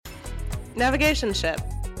Navigation Ship.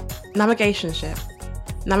 Navigation Ship.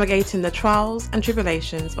 Navigating the trials and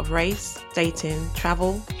tribulations of race, dating,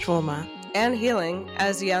 travel, trauma, and healing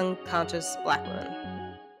as young, conscious Black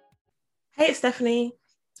women. Hey, it's Stephanie.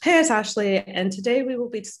 Hey, it's Ashley. And today we will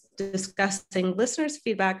be discussing listeners'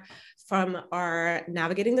 feedback from our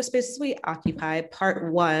Navigating the Spaces We Occupy, part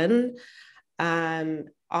 1, on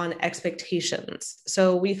expectations.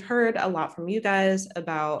 So we've heard a lot from you guys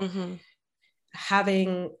about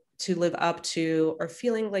having to live up to, or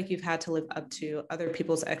feeling like you've had to live up to, other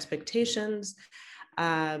people's expectations.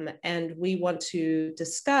 And we want to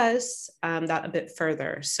discuss that a bit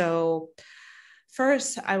further. So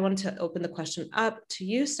first, I want to open the question up to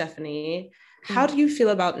you, Stephanie. How do you feel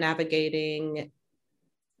about navigating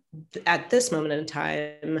at this moment in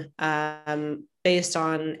time based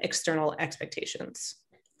on external expectations?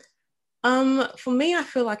 For me, I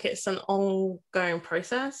feel like it's an ongoing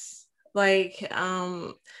process. Like,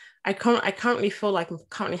 I currently feel like I'm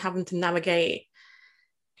currently having to navigate.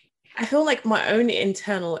 I feel like my own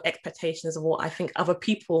internal expectations of what I think other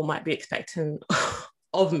people might be expecting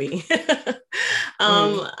of me.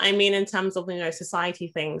 I mean, in terms of, society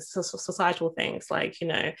things, societal things, like,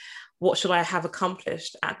 what should I have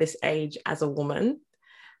accomplished at this age as a woman?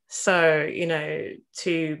 So,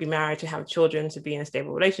 to be married, to have children, to be in a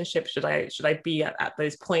stable relationship, should I be at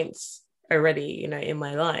those points already, in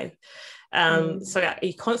my life? So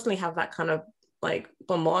you constantly have that kind of like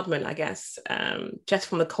bombardment, I guess, just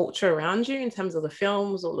from the culture around you in terms of the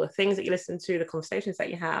films or the things that you listen to, the conversations that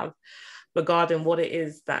you have regarding what it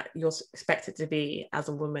is that you're expected to be as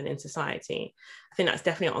a woman in society. I think that's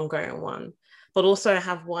definitely an ongoing one. But also I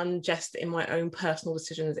have one just in my own personal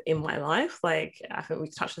decisions in my life. Like, I think we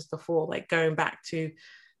touched this before, like going back to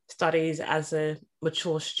studies as a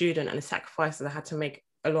mature student and the sacrifices I had to make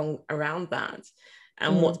around that.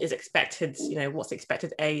 And what is expected, what's the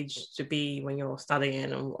expected age to be when you're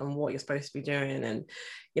studying, and what you're supposed to be doing, and,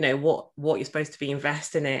 what you're supposed to be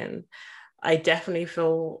investing in. I definitely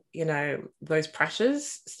feel, those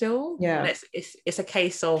pressures still. Yeah. It's a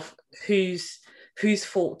case of whose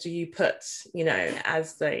fault do you put,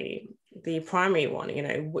 as the primary one,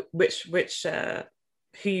 which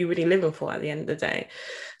who you really living for at the end of the day.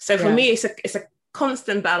 So for me, it's a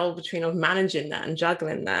constant battle between of managing that and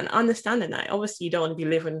juggling that and understanding that obviously you don't want to be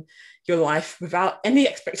living your life without any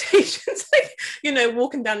expectations, like,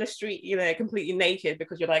 walking down the street, completely naked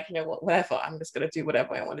because you're like, whatever, I'm just going to do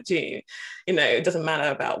whatever I want to do. It doesn't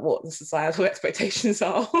matter about what the societal expectations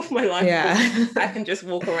are of my life. Yeah. I can just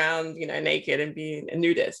walk around, naked and be a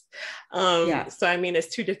nudist. So I mean, there's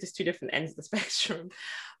two different ends of the spectrum.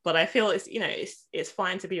 But I feel it's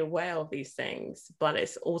fine to be aware of these things, but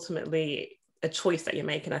it's ultimately a choice that you're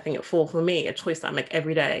making. I think for me, a choice that I make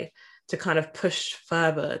every day to kind of push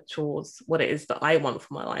further towards what it is that I want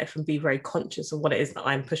for my life and be very conscious of what it is that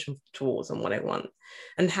I'm pushing towards and what I want.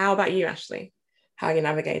 And how about you, Ashley? How are you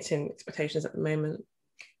navigating expectations at the moment?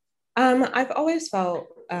 I've always felt,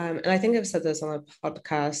 and I think I've said this on the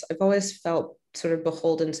podcast, I've always felt sort of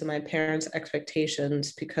beholden to my parents'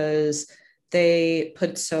 expectations because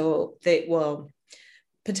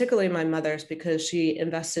particularly my mother's, because she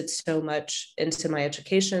invested so much into my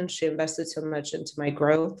education. She invested so much into my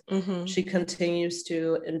growth. She continues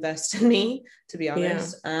to invest in me, to be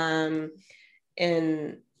honest,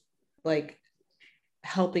 in like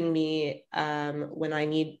helping me when I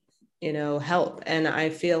need, help. And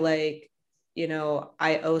I feel like,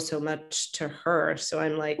 I owe so much to her. So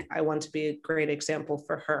I'm like, I want to be a great example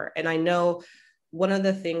for her. And I know one of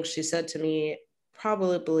the things she said to me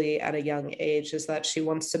probably at a young age is that she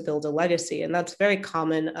wants to build a legacy, and that's very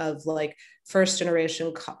common of like first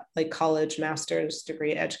generation like college master's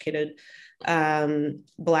degree educated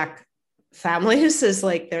Black families is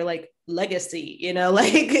like they're like legacy,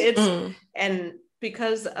 like it's and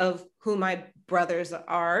because of who my brothers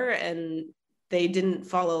are, and they didn't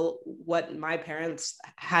follow what my parents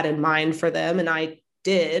had in mind for them, and I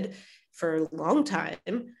did for a long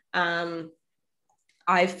time.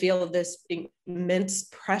 I feel this immense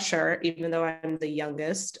pressure, even though I'm the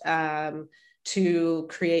youngest, to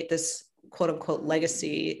create this quote unquote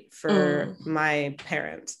legacy for my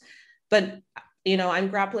parents. But, I'm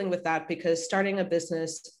grappling with that because starting a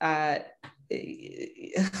business, unless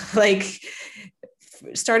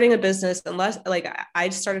like I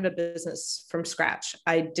started a business from scratch.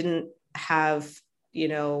 I didn't have,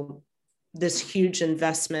 this huge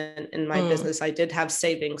investment in my business. I did have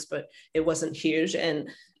savings, but it wasn't huge. And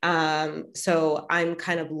so I'm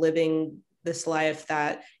kind of living this life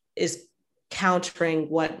that is countering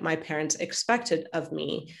what my parents expected of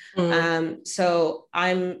me. So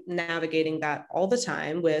I'm navigating that all the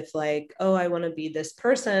time with like, oh, I want to be this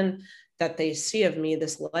person that they see of me,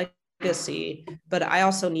 this legacy, but I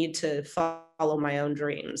also need to follow my own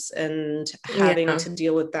dreams, and having to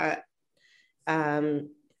deal with that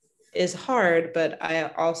is hard. But I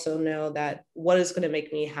also know that what is going to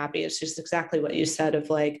make me happy is just exactly what you said of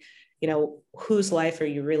like, you know, whose life are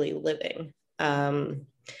you really living?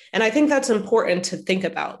 And I think that's important to think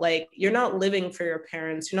about. Like, you're not living for your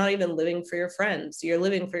parents, you're not even living for your friends, you're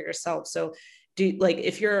living for yourself. So like,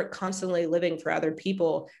 if you're constantly living for other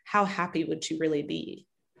people, how happy would you really be?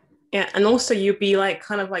 Yeah, and also you'd be like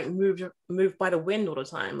kind of like moved by the wind all the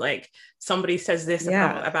time. Like somebody says this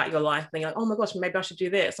about your life, and you're like, oh my gosh, maybe I should do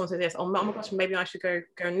this. Someone says this, oh my gosh, maybe I should go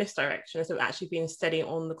in this direction, instead of actually being steady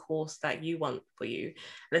on the course that you want for you.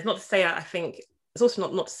 And it's not to say, I think it's also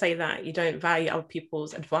not to say that you don't value other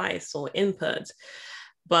people's advice or input,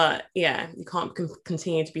 but yeah, you can't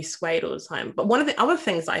continue to be swayed all the time. But one of the other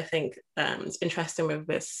things I think is interesting with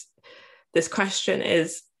this question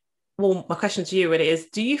is, well, my question to you really is,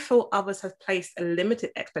 do you feel others have placed a limited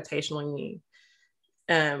expectation on you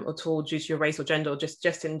at all, due to your race or gender, or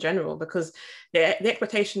just in general? Because the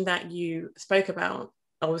expectation that you spoke about,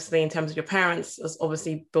 obviously in terms of your parents, is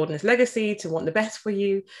obviously building this legacy to want the best for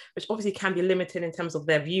you, which obviously can be limited in terms of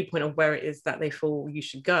their viewpoint of where it is that they feel you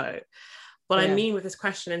should go. But I mean with this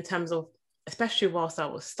question in terms of, especially whilst I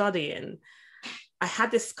was studying, I had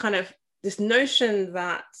this notion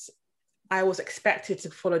that I was expected to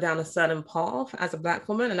follow down a certain path as a Black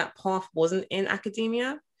woman, and that path wasn't in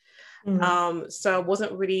academia. So I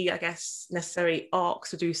wasn't really, I guess, necessarily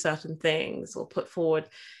asked to do certain things or put forward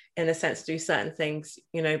in a sense to do certain things,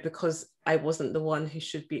 you know, because I wasn't the one who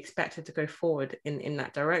should be expected to go forward in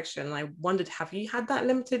that direction. And I wondered, have you had that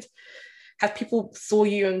limited? Have people saw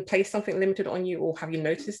you and placed something limited on you, or have you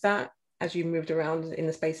noticed that as you moved around in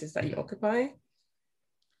the spaces that you occupy?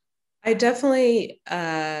 I definitely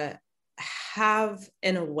have,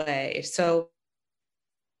 in a way. So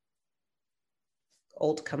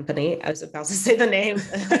old company, I was about to say the name,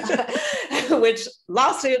 which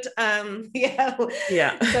lawsuit. So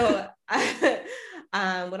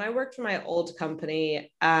when I worked for my old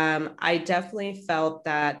company, I definitely felt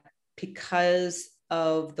that because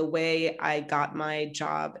of the way I got my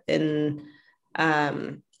job in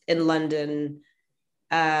London,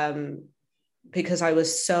 because I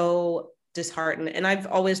was so disheartened, and I've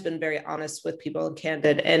always been very honest with people and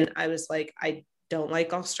candid. And I was like, I don't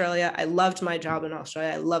like Australia. I loved my job in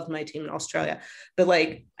Australia. I loved my team in Australia, but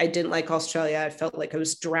like, I didn't like Australia. I felt like I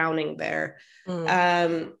was drowning there.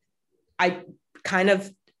 I kind of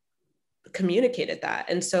communicated that.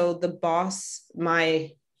 And so the boss,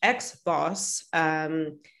 my ex-boss,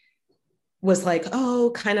 was like,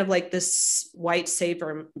 oh, kind of like this white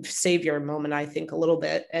savior moment, I think, a little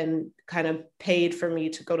bit, and kind of paid for me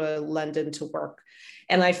to go to London to work.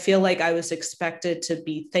 And I feel like I was expected to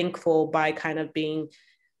be thankful by kind of being,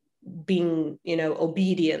 you know,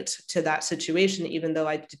 obedient to that situation, even though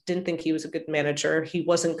I didn't think he was a good manager. He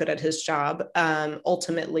wasn't good at his job,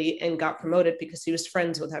 ultimately, and got promoted because he was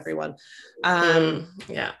friends with everyone.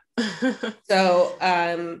 So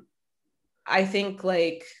I think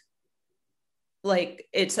like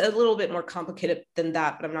it's a little bit more complicated than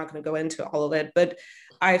that, but I'm not going to go into all of it. But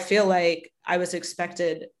I feel like I was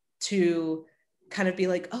expected to kind of be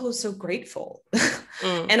like, oh, so grateful.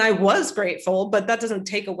 And I was grateful, but that doesn't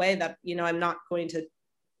take away that, you know, I'm not going to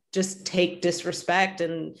just take disrespect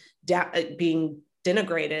and being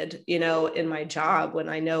denigrated, you know, in my job, when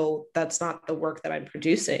I know that's not the work that I'm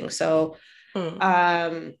producing. So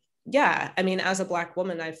yeah, I mean, as a Black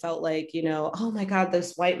woman, I felt like, you know, oh my God,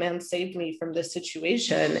 this white man saved me from this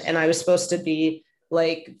situation. And I was supposed to be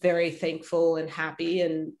like very thankful and happy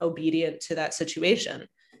and obedient to that situation.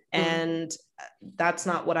 And that's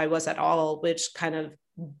not what I was at all, which kind of,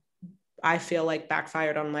 I feel like,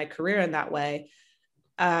 backfired on my career in that way.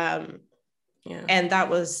 And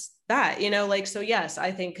that was that, you know, like, so yes,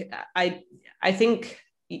 I think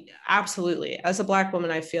absolutely, as a Black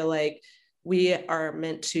woman, I feel like we are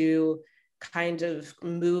meant to kind of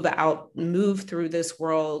move through this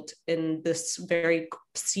world in this very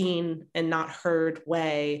seen and not heard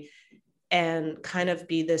way, and kind of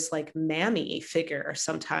be this like mammy figure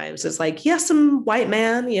sometimes. It's like, yes, some white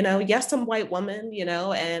man, you know, yes, some white woman, you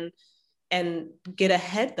know, and get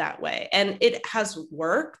ahead that way. And it has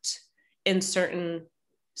worked in certain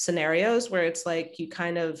scenarios where it's like you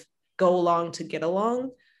kind of go along to get along.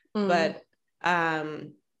 But I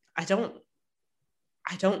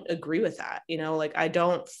don't agree with that, you know, like, I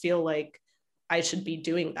don't feel like I should be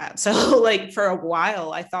doing that. So like for a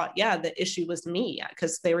while, I thought, yeah, the issue was me,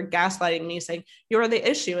 because they were gaslighting me saying, you're the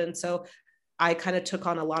issue. And so I kind of took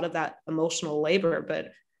on a lot of that emotional labor.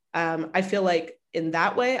 But I feel like in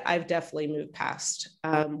that way, I've definitely moved past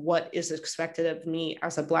what is expected of me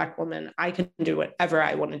as a Black woman. I can do whatever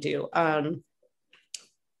I want to do.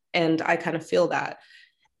 And I kind of feel that.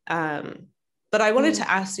 But I wanted to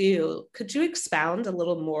ask you, could you expound a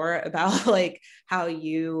little more about like how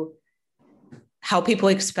people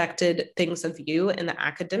expected things of you in the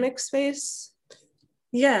academic space?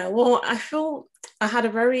 Yeah, well, I feel I had a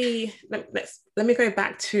very, let me go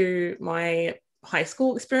back to my high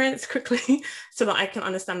school experience quickly so that I can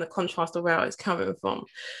understand the contrast of where I was coming from.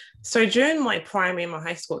 So during my primary and my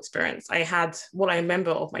high school experience, I had, what I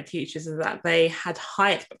remember of my teachers is that they had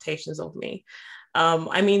high expectations of me.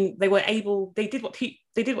 I mean, they did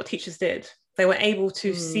what teachers did. They were able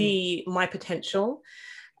to see my potential.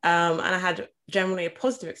 And I had generally a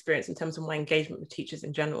positive experience in terms of my engagement with teachers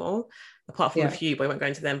in general, apart from a few, but I won't go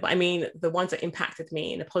into them. But I mean, the ones that impacted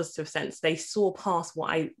me in a positive sense, they saw past what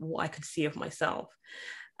I could see of myself.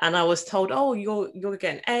 And I was told, oh, you're going to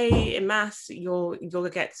get an A in maths, you're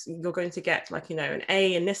going to get like, you know, an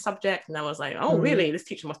A in this subject. And I was like, oh, really? This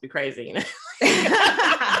teacher must be crazy, you know.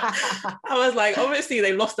 I was like, obviously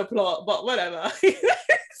they lost the plot, but whatever.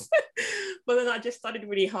 But then I just studied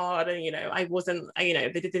really hard, and you know, I wasn't, you know,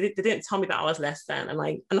 they didn't tell me that I was less than, and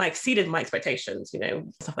I exceeded my expectations, you know,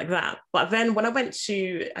 stuff like that. But then when I went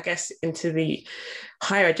to, I guess, into the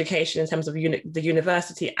higher education in terms of the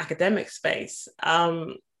university academic space,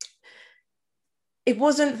 it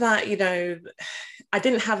wasn't that, you know, I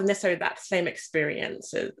didn't have necessarily that same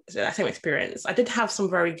experience. I did have some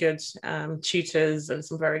very good tutors and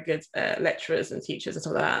some very good lecturers and teachers and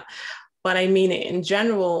stuff like that. But I mean, in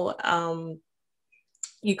general,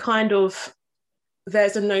 you kind of,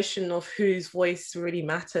 there's a notion of whose voice really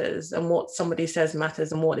matters and what somebody says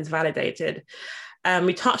matters and what is validated.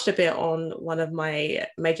 We touched a bit on one of my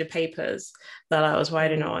major papers that I was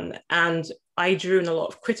writing on, and I drew in a lot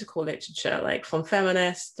of critical literature, like from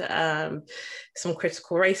feminists, some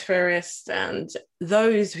critical race theorists, and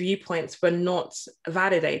those viewpoints were not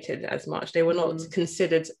validated as much. They were not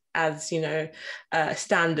considered as, you know,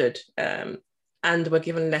 standard, and were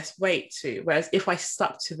given less weight to. Whereas if I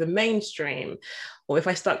stuck to the mainstream, or if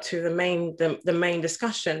I stuck to the main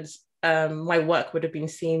discussions, my work would have been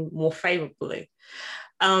seen more favorably.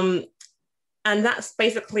 And that's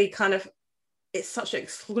basically kind of, it's such an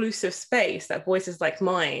exclusive space that voices like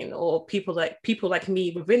mine, or people like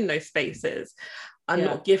me within those spaces, are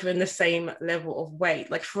not given the same level of weight.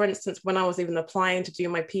 Like, for instance, when I was even applying to do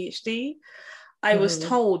my PhD, I was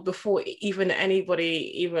told before even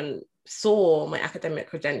anybody even saw my academic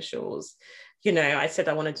credentials, you know, I said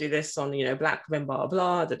I want to do this on, you know, Black women, blah,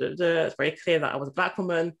 blah, blah, it's very clear that I was a Black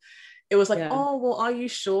woman. It was like, oh, well, are you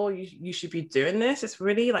sure you should be doing this? It's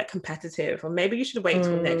really like competitive, or maybe you should wait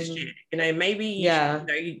till next year. You know, maybe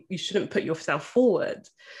you shouldn't put yourself forward.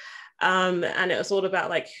 And it was all about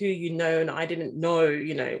like who you know, and I didn't know,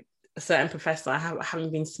 you know, a certain professor. I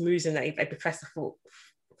haven't been smoozing a professor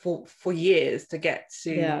for years to get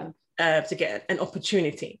to get an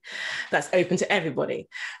opportunity that's open to everybody.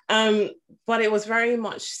 But it was very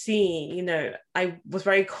much seen, you know, I was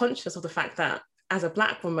very conscious of the fact that as a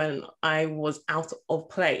Black woman, I was out of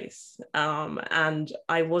place. And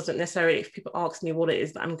I wasn't necessarily, if people ask me what it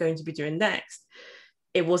is that I'm going to be doing next,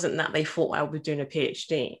 it wasn't that they thought I would be doing a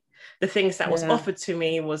PhD. The things that was offered to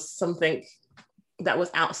me was something that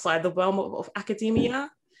was outside the realm of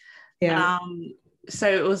academia. So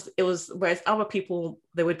it was, whereas other people,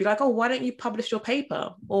 they would be like, oh, why don't you publish your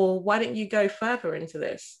paper? Or why don't you go further into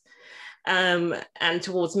this? And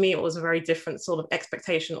towards me, it was a very different sort of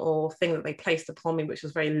expectation or thing that they placed upon me, which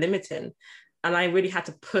was very limiting. And I really had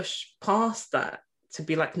to push past that to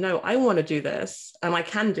be like, no, I want to do this and I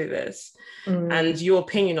can do this. And your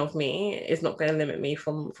opinion of me is not going to limit me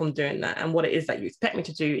from doing that. And what it is that you expect me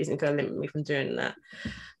to do isn't going to limit me from doing that.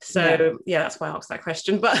 So that's why I asked that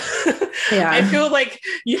question. But I feel like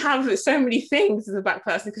you have so many things as a Black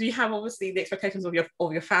person, because you have obviously the expectations of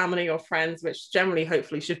your family, your friends, which generally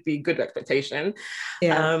hopefully should be good expectation,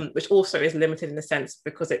 which also is limited in a sense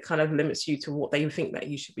because it kind of limits you to what they think that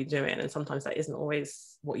you should be doing, and sometimes that isn't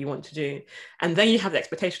always what you want to do. And then you have the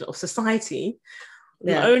expectation of society,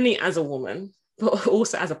 not only as a woman but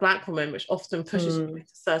also as a Black woman, which often pushes you into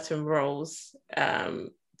certain roles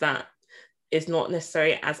that is not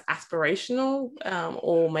necessarily as aspirational,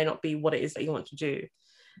 or may not be what it is that you want to do.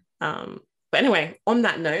 But anyway, on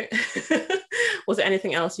that note, was there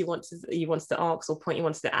anything else you wanted to ask or point you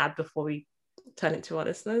wanted to add before we turn it to our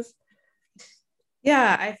listeners?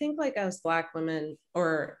 Yeah, I think like as Black women,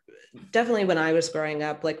 or definitely when I was growing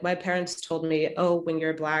up, like my parents told me, oh, when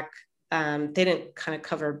you're Black, they didn't kind of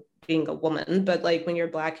cover being a woman, but like when you're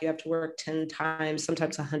Black, you have to work 10 times,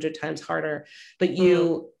 sometimes 100 times harder. But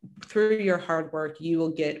you, through your hard work, you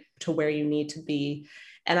will get to where you need to be.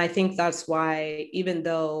 And I think that's why, even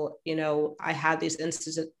though, you know, I had these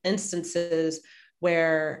instances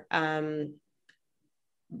where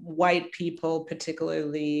white people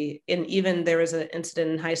particularly, and even there was an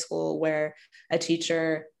incident in high school where a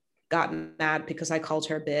teacher got mad because I called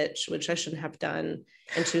her a bitch, which I shouldn't have done.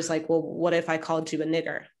 And she was like, well, what if I called you a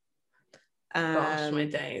nigger? Gosh, my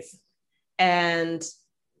days. And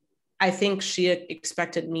I think she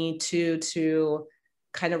expected me to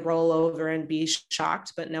kind of roll over and be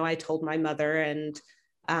shocked, but no, I told my mother, and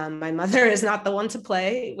my mother is not the one to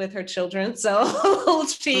play with her children. So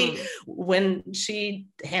when she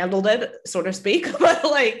handled it, so to speak, but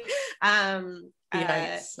like,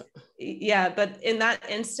 yeah, but in that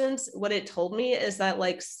instance, what it told me is that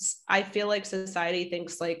like, I feel like society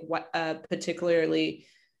thinks like what, particularly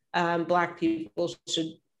Black people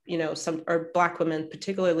should, you know, or Black women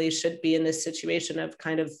particularly should be in this situation of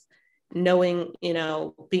kind of knowing, you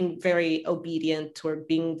know, being very obedient, or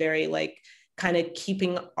being very like kind of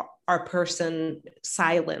keeping our person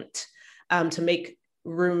silent, to make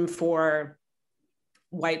room for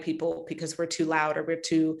white people because we're too loud or we're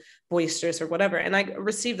too boisterous or whatever. And I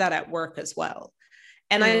received that at work as well.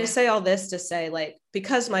 And I say all this to say, like,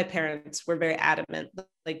 because my parents were very adamant,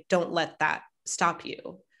 like, don't let that stop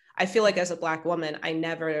you. I feel like as a Black woman, I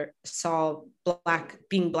never saw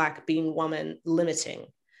being woman limiting.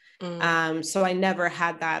 So I never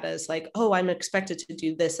had that as like, oh, I'm expected to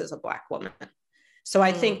do this as a Black woman. So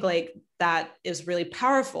I think like that is really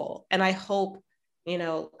powerful. And I hope, you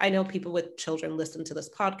know, I know people with children listen to this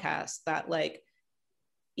podcast, that like,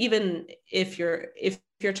 even if your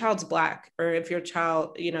child's Black, or if your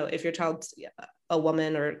child, you know, if your child's a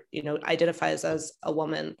woman, or, you know, identifies as a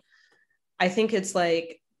woman, I think it's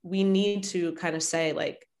like, we need to kind of say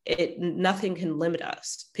like, nothing can limit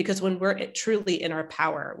us, because when we're truly in our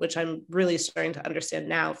power, which I'm really starting to understand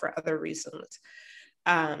now for other reasons,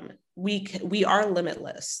 we are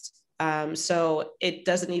limitless. So it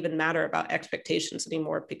doesn't even matter about expectations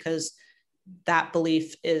anymore, because that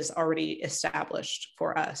belief is already established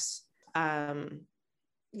for us.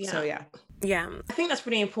 So yeah, I think that's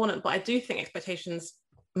really important. But I do think expectations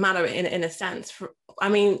matter in a sense.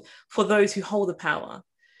 For those who hold the power.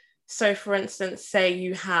 So for instance, say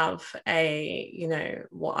you have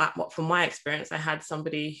what from my experience, I had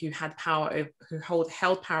somebody who had power, who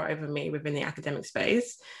held power over me within the academic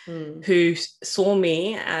space, who saw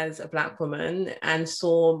me as a Black woman and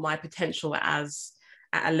saw my potential as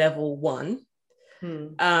at a level 1,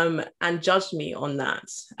 and judged me on that,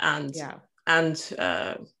 and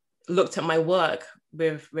looked at my work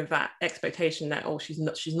with that expectation that, oh, she's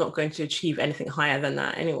not going to achieve anything higher than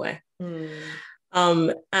that anyway.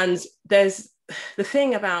 And there's the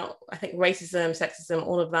thing about, I think, racism, sexism,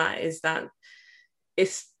 all of that, is that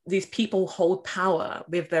it's these people hold power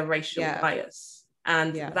with their racial bias,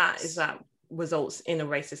 and that results in a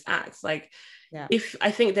racist act. Like, if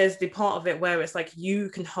I think there's the part of it where it's like, you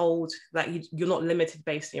can hold that, you're not limited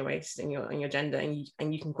based on your race and your gender,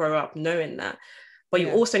 and you can grow up knowing that, but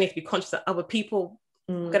you also need to be conscious that other people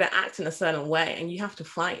are going to act in a certain way, and you have to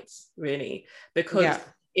fight, really, because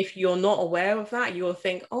if you're not aware of that, you'll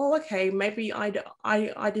think, oh, okay, maybe I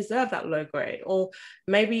deserve that low grade, or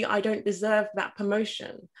maybe I don't deserve that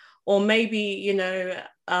promotion, or maybe,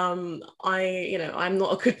 I'm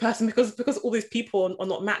not a good person because all these people are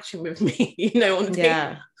not matching with me, on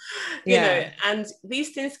the paper. And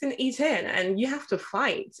these things can eat in, and you have to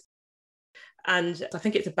fight. And I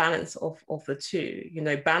think it's a balance of the two,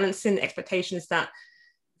 balancing expectations that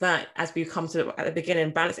as we come to at the beginning,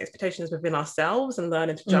 balance expectations within ourselves and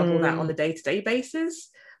learning to juggle that on a day-to-day basis,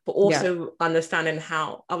 but also understanding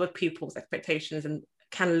how other people's expectations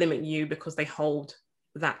can limit you because they hold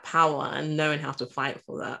that power, and knowing how to fight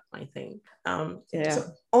for that, I think.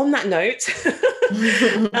 So on that note,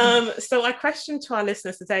 so our question to our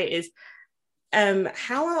listeners today is,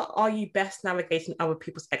 how are you best navigating other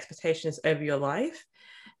people's expectations over your life?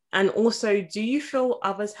 And also, do you feel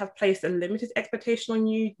others have placed a limited expectation on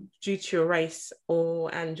you due to your race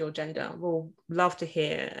and your gender? We'll love to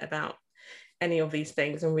hear about any of these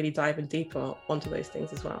things and really dive in deeper onto those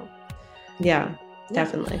things as well. Yeah,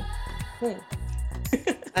 definitely. Cool.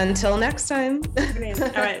 Until next time. Brilliant. All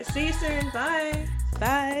right, see you soon. Bye.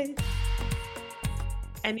 Bye.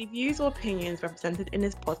 Any views or opinions represented in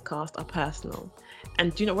this podcast are personal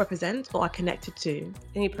and do not represent or are connected to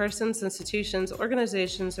any persons, institutions,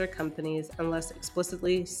 organizations, or companies unless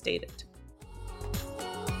explicitly stated.